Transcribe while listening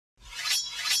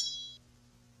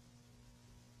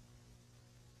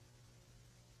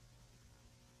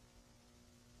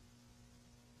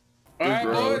All right,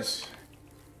 boys.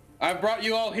 I brought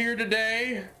you all here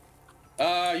today.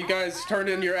 You guys turned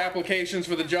in your applications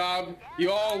for the job. You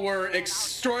all were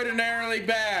extraordinarily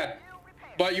bad,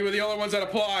 but you were the only ones that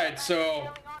applied,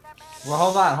 so... Well,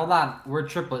 hold on. We're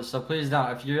triplets, so please don't.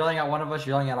 If you're yelling at one of us,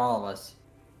 you're yelling at all of us.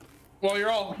 Well,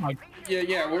 you're all... I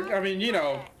mean, you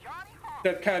know,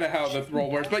 that's kind of how the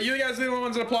role works. But you guys are the only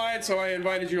ones that applied, so I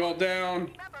invited you all down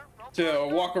to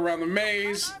walk around the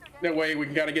maze. That way we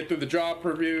can kind of get through the job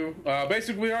review.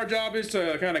 Basically, our job is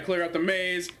to kind of clear out the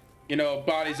maze. You know,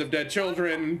 bodies of dead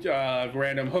children,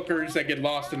 random hookers that get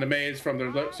lost in the maze from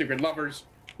their secret lovers.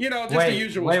 You know, just the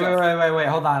usual stuff. Wait,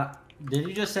 hold on. Did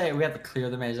you just say we have to clear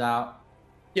the maze out?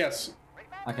 Yes.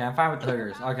 Okay, I'm fine with the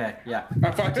hookers. Okay, yeah.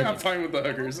 I'm fine with the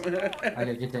hookers.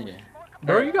 Okay, continue.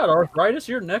 Bro, you got arthritis?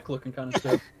 Your neck looking kind of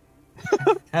stiff.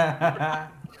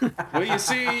 Well, you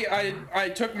see, I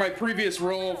took my previous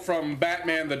role from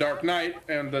Batman the Dark Knight,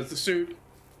 and the suit,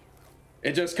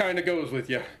 it just kind of goes with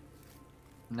you.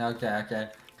 Okay.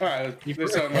 All right,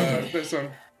 here's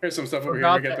some stuff over here.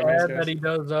 Forgot to add that he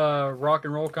does rock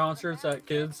and roll concerts at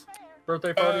kids'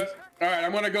 birthday parties. All right,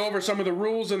 I'm going to go over some of the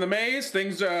rules in the maze,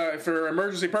 things for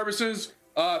emergency purposes,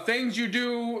 things you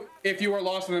do if you are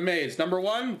lost in the maze. Number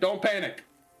 1, don't panic.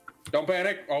 Don't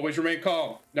panic, always remain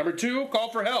calm. Number 2,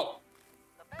 call for help.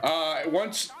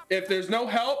 If there's no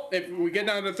help, if we get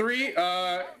down to 3,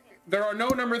 there are no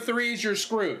number 3s, you're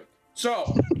screwed.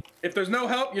 So, if there's no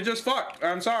help, you're just fucked.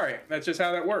 I'm sorry, that's just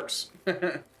how that works.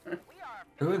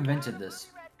 Who invented this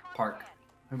park?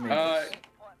 Who made this?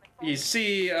 You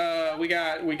see, we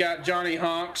got Johnny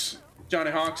Honks.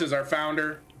 Johnny Honks is our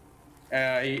founder.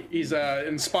 He's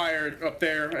inspired up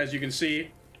there, as you can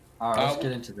see. All right, let's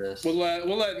get into this. We'll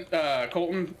let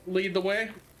Colton lead the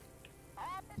way.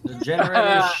 The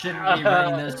generator shouldn't be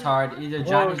running this hard. Either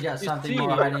Johnny's got something more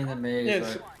hiding in the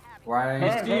maze, or why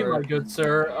are you my good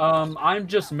sir? I'm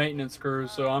just maintenance crew,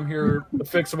 so I'm here to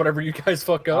fix whatever you guys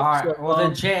fuck up. All right, so, well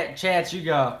then, Chance, you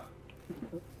go.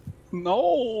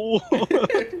 No.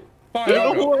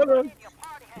 Fine,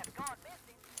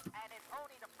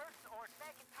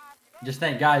 Just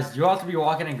think, guys, you all have to be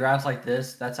walking in grass like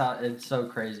this. That's how it's so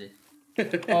crazy.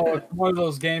 Oh, it's one of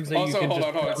those games that you can hold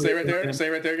on. Stay right there. Stay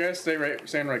right there, guys. Stand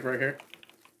right here.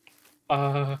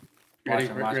 Ready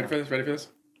for this? Ready for this?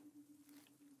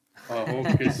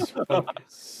 Hocus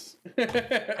pocus.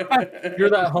 You're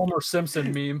that Homer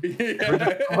Simpson meme.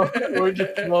 Yeah. We're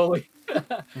just slowly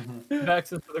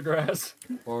backs into the grass.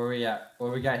 Where are we at?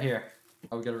 What we got here?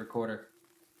 Oh, we got a recorder.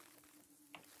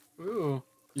 Ooh.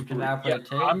 You can now play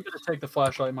tape. I'm gonna take the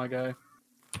flashlight, my guy.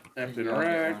 F to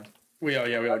interact. We all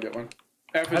get one.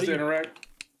 F is to interact.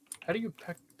 How do you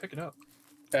pick it up?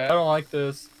 I don't like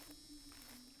this.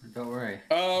 Don't worry.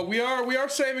 We are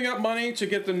saving up money to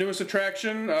get the newest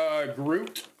attraction,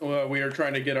 Groot. We are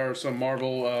trying to get some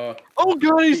Marvel. Oh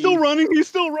god, he's still running. He's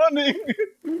still running.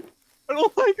 I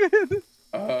don't like it.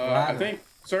 I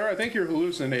think you're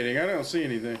hallucinating. I don't see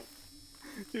anything.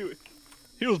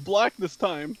 He was black this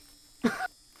time.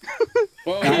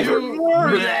 Well,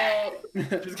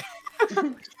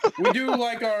 we do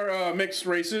like our mixed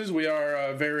races. We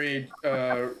are very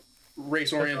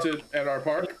race-oriented at our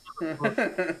park.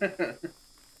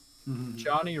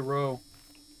 Johnny Rowe.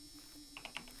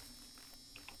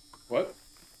 What?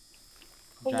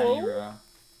 Johnny Rowe.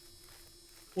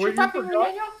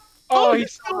 Oh,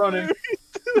 he's still running.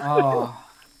 Oh.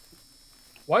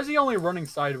 Why is he only running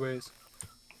sideways?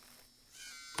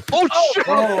 Oh shit!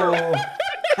 Oh.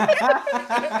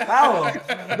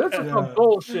 This is some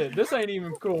bullshit. This ain't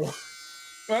even cool.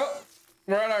 Well,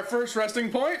 we're at our first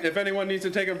resting point. If anyone needs to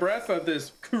take a breath of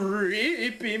this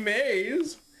creepy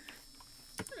maze,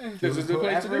 this is the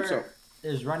place to do so.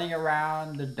 Is running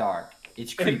around the dark.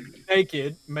 It's creepy.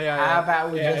 Naked, may I? How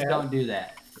about we just don't do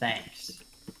that? Thanks.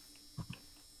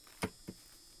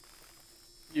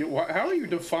 How are you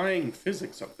defying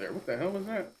physics up there? What the hell was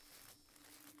that?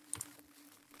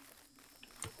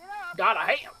 Got a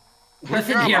hand.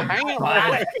 Listen here,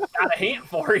 bud. Got a hint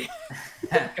for you.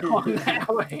 Go on that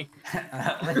way.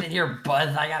 Listen here,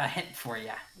 Buzz. I got a hint for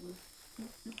you.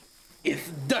 It's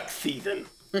duck season.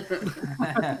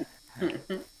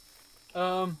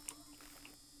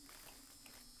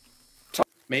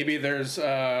 Maybe there's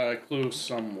a clue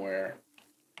somewhere.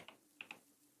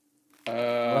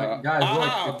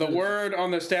 Guys, the word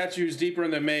on the statue is deeper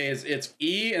in the maze. It's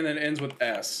E and then ends with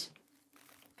S.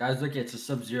 Guys, look, it's a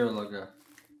Sub-Zero logo.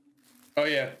 Oh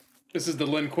yeah, this is the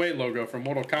Lin Kuei logo from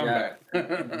Mortal Kombat.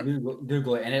 Yeah.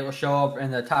 Google it, and it will show up in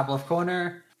the top left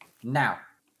corner now.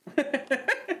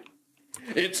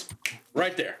 It's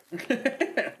right there.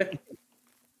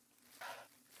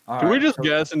 Can we just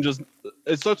guess and just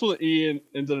It starts with an E and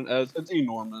ends in an S. It's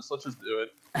enormous. Let's just do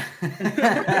it.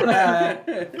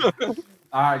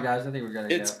 All right, guys. I think we're gonna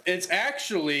go. It's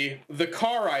actually the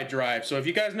car I drive. So if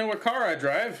you guys know what car I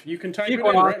drive, you can type it in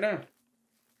right now.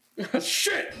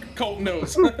 Shit, Colt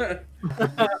knows. Yeah,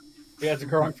 it's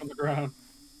growing from the ground.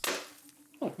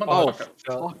 Oh,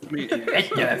 fuck me.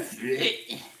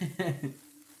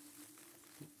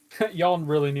 Y'all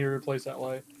really need to replace that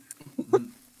light.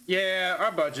 Yeah,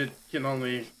 our budget can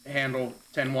only handle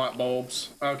 10-watt bulbs.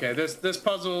 Okay, this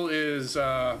puzzle is.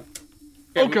 Okay,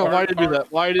 why did it do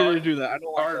that? Why did it do that? I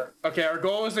don't like that. Okay, our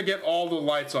goal is to get all the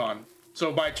lights on.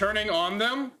 So by turning on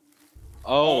them.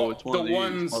 It's one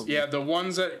of these. The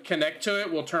ones that connect to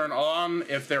it will turn on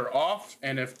if they're off,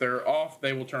 and if they're off,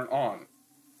 they will turn on.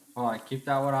 Hold on, keep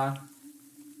that one on.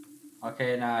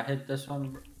 Okay, now hit this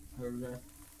one.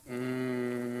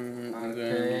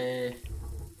 Okay.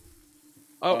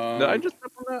 Oh, did I just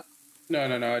step on that?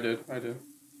 No, I did.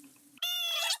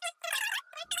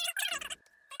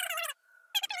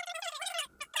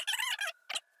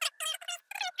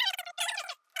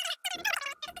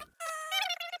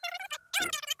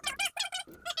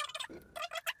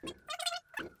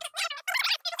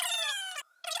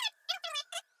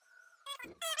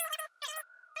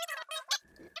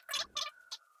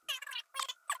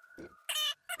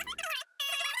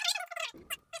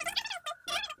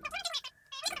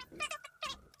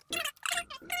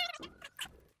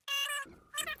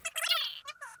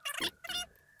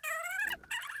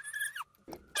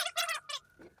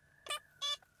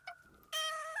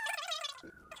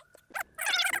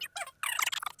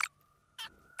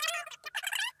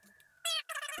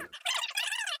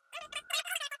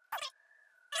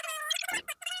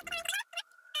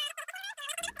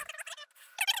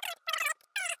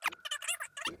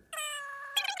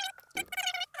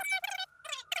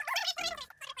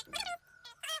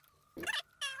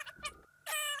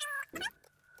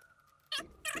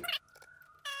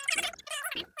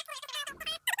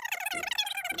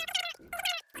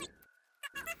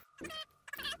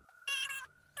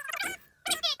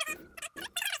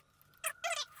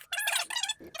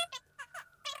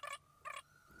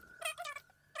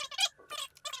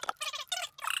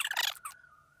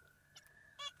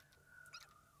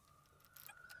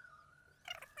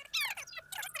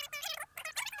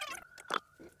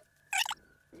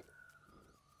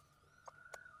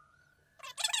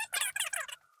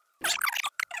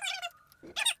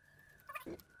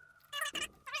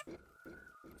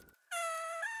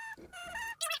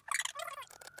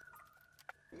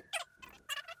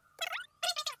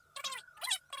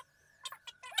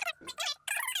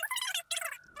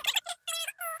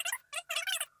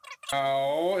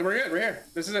 Oh, we're good. We're here.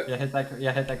 This is it. Yeah, hit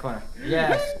that corner.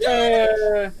 Yes.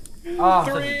 Yeah. Oh,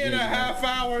 3.5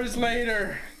 hours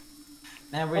later.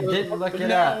 And we didn't look it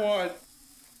now up. What?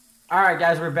 All right,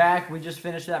 guys, we're back. We just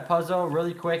finished that puzzle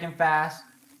really quick and fast.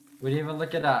 We didn't even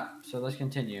look it up. So let's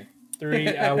continue.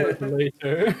 3 hours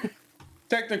later.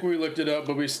 Technically, we looked it up,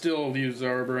 but we still used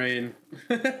our brain.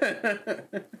 Give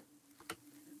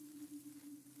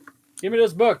me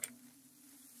this book.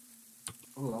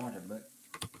 Ooh, I want a book.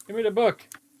 Give me the book.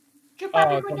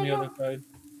 Oh, it's on the other side.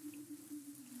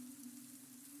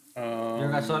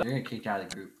 You're gonna kick out of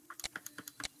the group.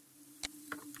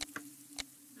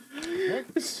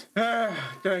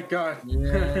 Thank God.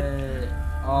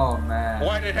 Yeah. Oh man.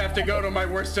 Why did it have to go to my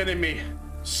worst enemy?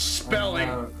 Spelling.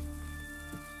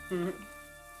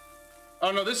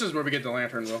 Oh no, this is where we get the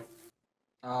lantern though.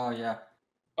 Oh yeah.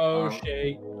 Oh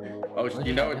shit. Oh,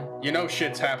 you know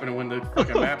shit's happening when the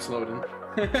fucking map's loading.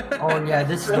 Oh yeah,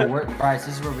 this is the worst price.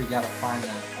 This is where we gotta find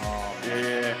that.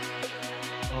 Yeah.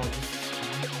 Oh, this